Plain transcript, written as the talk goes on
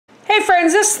Hey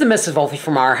friends, this is the Mrs. Wolfie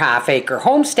from our half-acre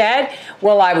homestead.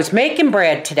 Well, I was making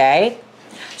bread today,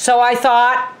 so I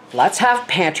thought, let's have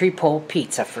pantry pulled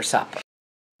pizza for supper.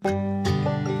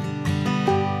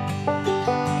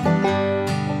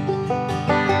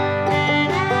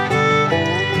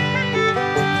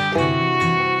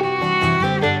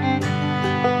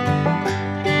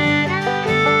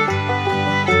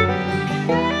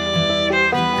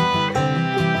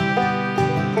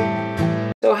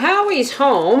 So Howie's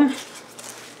home,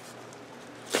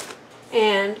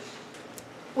 and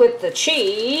with the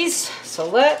cheese, so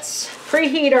let's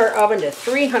preheat our oven to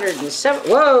 307.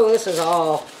 Whoa, this is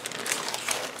all.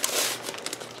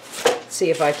 Let's see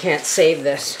if I can't save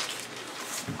this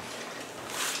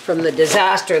from the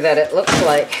disaster that it looks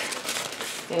like.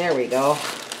 There we go.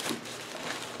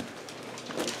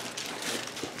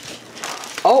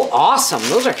 Oh, awesome.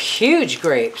 Those are huge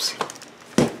grapes.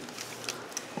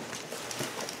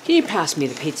 Can you pass me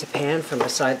the pizza pan from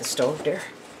beside the stove there?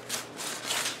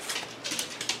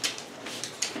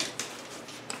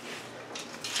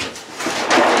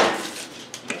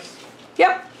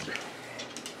 Yep.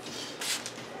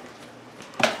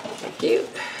 Thank you.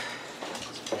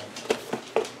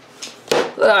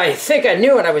 I think I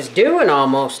knew what I was doing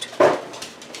almost.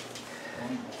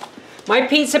 My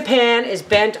pizza pan is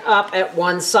bent up at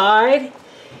one side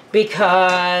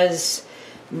because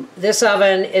this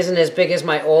oven isn't as big as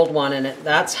my old one, and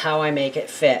that's how I make it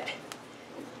fit.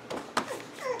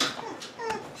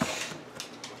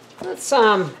 Let's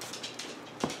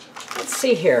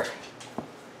see here.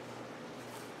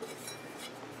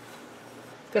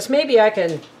 Because maybe I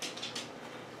can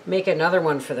make another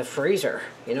one for the freezer.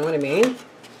 You know what I mean?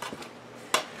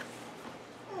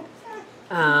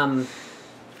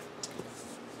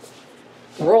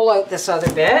 Roll out this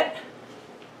other bit.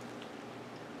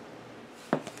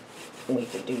 We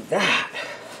could do that.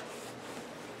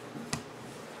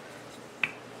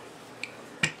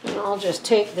 And I'll just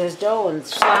take this dough and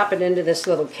slap it into this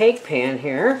little cake pan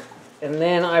here. And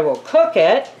then I will cook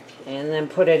it and then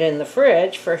put it in the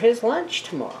fridge for his lunch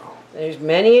tomorrow. There's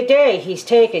many a day he's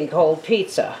taken cold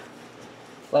pizza.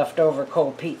 Leftover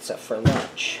cold pizza for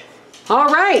lunch. All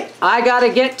right, I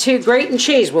gotta get to grating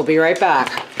cheese. We'll be right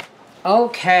back.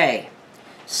 Okay,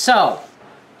 so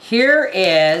here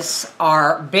is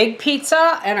our big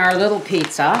pizza and our little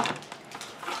pizza.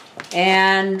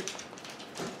 And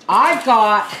I've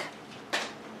got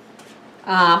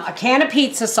a can of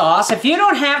pizza sauce. If you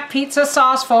don't have pizza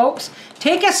sauce, folks,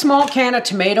 take a small can of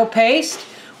tomato paste,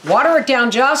 water it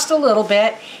down just a little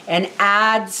bit, and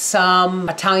add some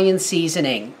Italian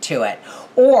seasoning to it.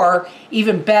 Or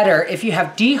even better, if you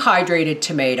have dehydrated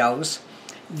tomatoes,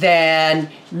 then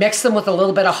mix them with a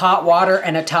little bit of hot water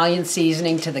and Italian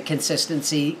seasoning to the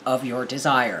consistency of your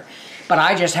desire. But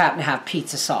I just happen to have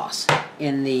pizza sauce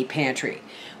in the pantry.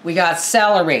 We got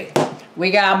celery,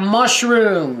 we got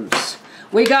mushrooms,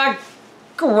 we got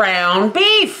ground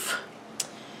beef,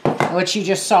 which you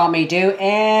just saw me do,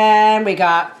 and we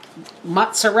got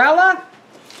mozzarella.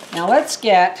 Now let's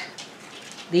get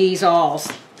these all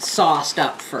sauced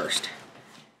up first.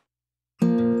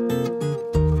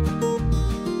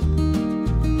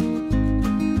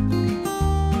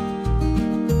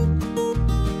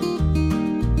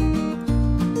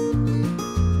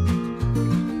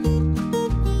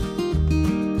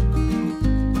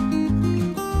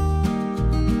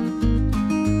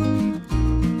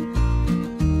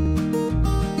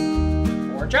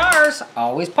 Jars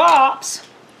always pops.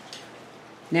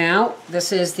 Now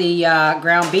this is the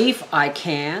ground beef I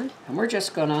canned, and we're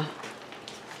just gonna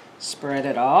spread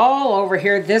it all over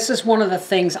here. This is one of the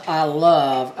things I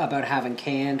love about having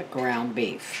canned ground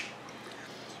beef.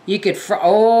 You could,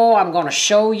 I'm gonna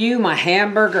show you my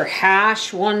hamburger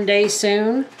hash one day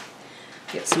soon.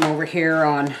 Get some over here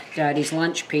on Daddy's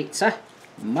lunch pizza.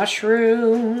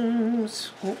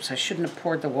 Mushrooms. Oops, I shouldn't have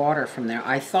poured the water from there.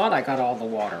 I thought I got all the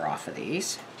water off of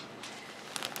these.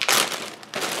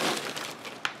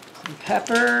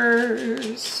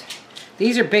 Peppers.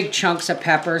 These are big chunks of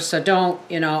peppers, so don't,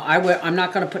 I'm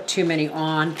not going to put too many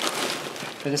on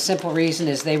for the simple reason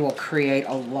is they will create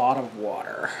a lot of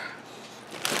water.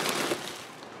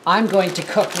 I'm going to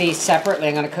cook these separately.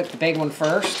 I'm going to cook the big one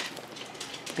first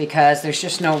because there's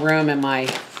just no room in my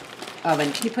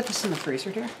oven. Can you put this in the freezer,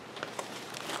 dear?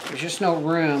 There's just no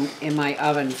room in my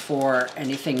oven for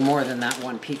anything more than that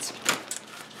one pizza.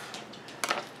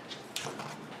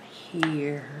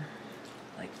 Here,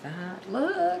 like that.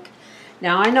 Look.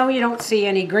 Now I know you don't see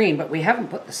any green, but we haven't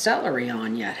put the celery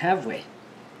on yet, have we?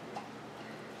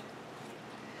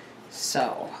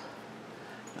 So,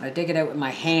 I dig it out with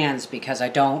my hands because I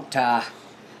don't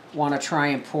want to try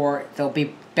and pour it. There'll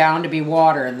be bound to be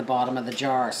water in the bottom of the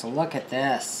jar. So look at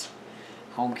this.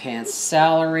 Home canned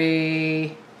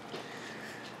celery.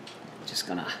 Just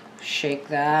gonna shake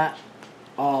that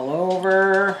all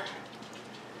over.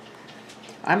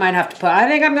 I might have to put, I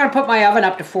think I'm gonna put my oven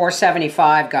up to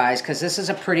 475, guys, because this is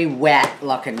a pretty wet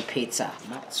looking pizza.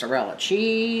 Mozzarella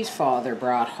cheese, Father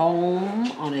brought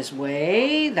home on his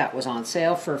way. That was on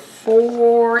sale for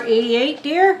 $4.88,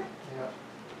 dear.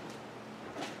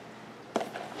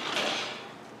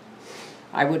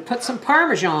 I would put some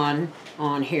Parmesan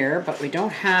on here, but we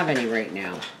don't have any right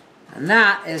now. And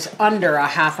that is under a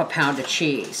 ½ pound of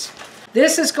cheese.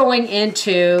 This is going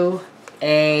into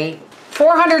a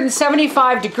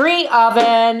 475 degree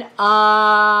oven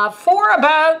for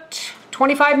about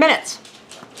 25 minutes.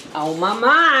 Oh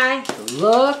my,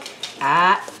 look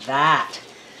at that.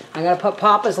 I'm gonna put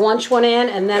Papa's lunch one in,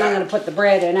 and then I'm gonna put the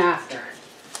bread in after.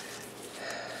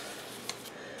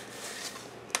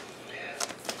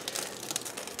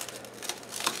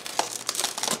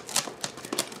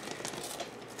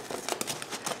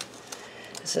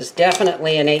 This is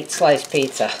definitely an 8-slice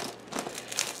pizza.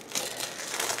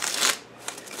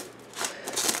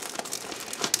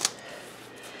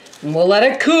 And we'll let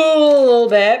it cool a little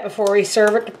bit before we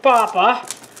serve it to Papa.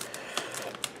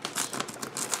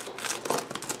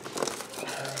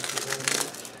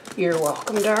 You're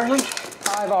welcome, darling.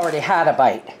 I've already had a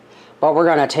bite, but we're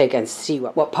gonna take and see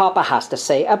what Papa has to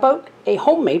say about a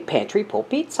homemade pantry pulled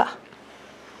pizza.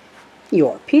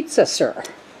 Your pizza, sir.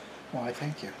 Why,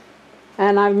 thank you.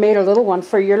 And I've made a little one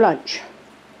for your lunch.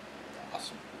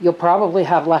 Awesome. You'll probably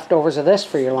have leftovers of this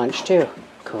for your lunch too.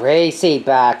 Gracie,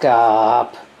 back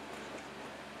up.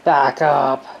 Back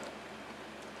up.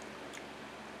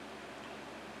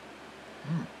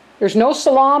 There's no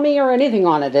salami or anything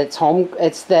on it. It's home.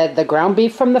 It's the ground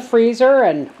beef from the freezer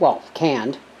and, well,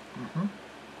 canned.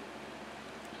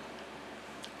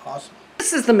 Awesome.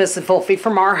 This is the Mrs. Fulfy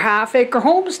from our half-acre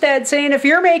homestead saying if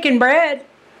you're making bread,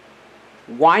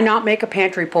 why not make a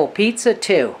pantry pulled pizza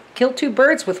too? Kill 2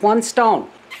 birds with 1 stone.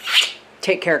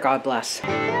 Take care, God bless.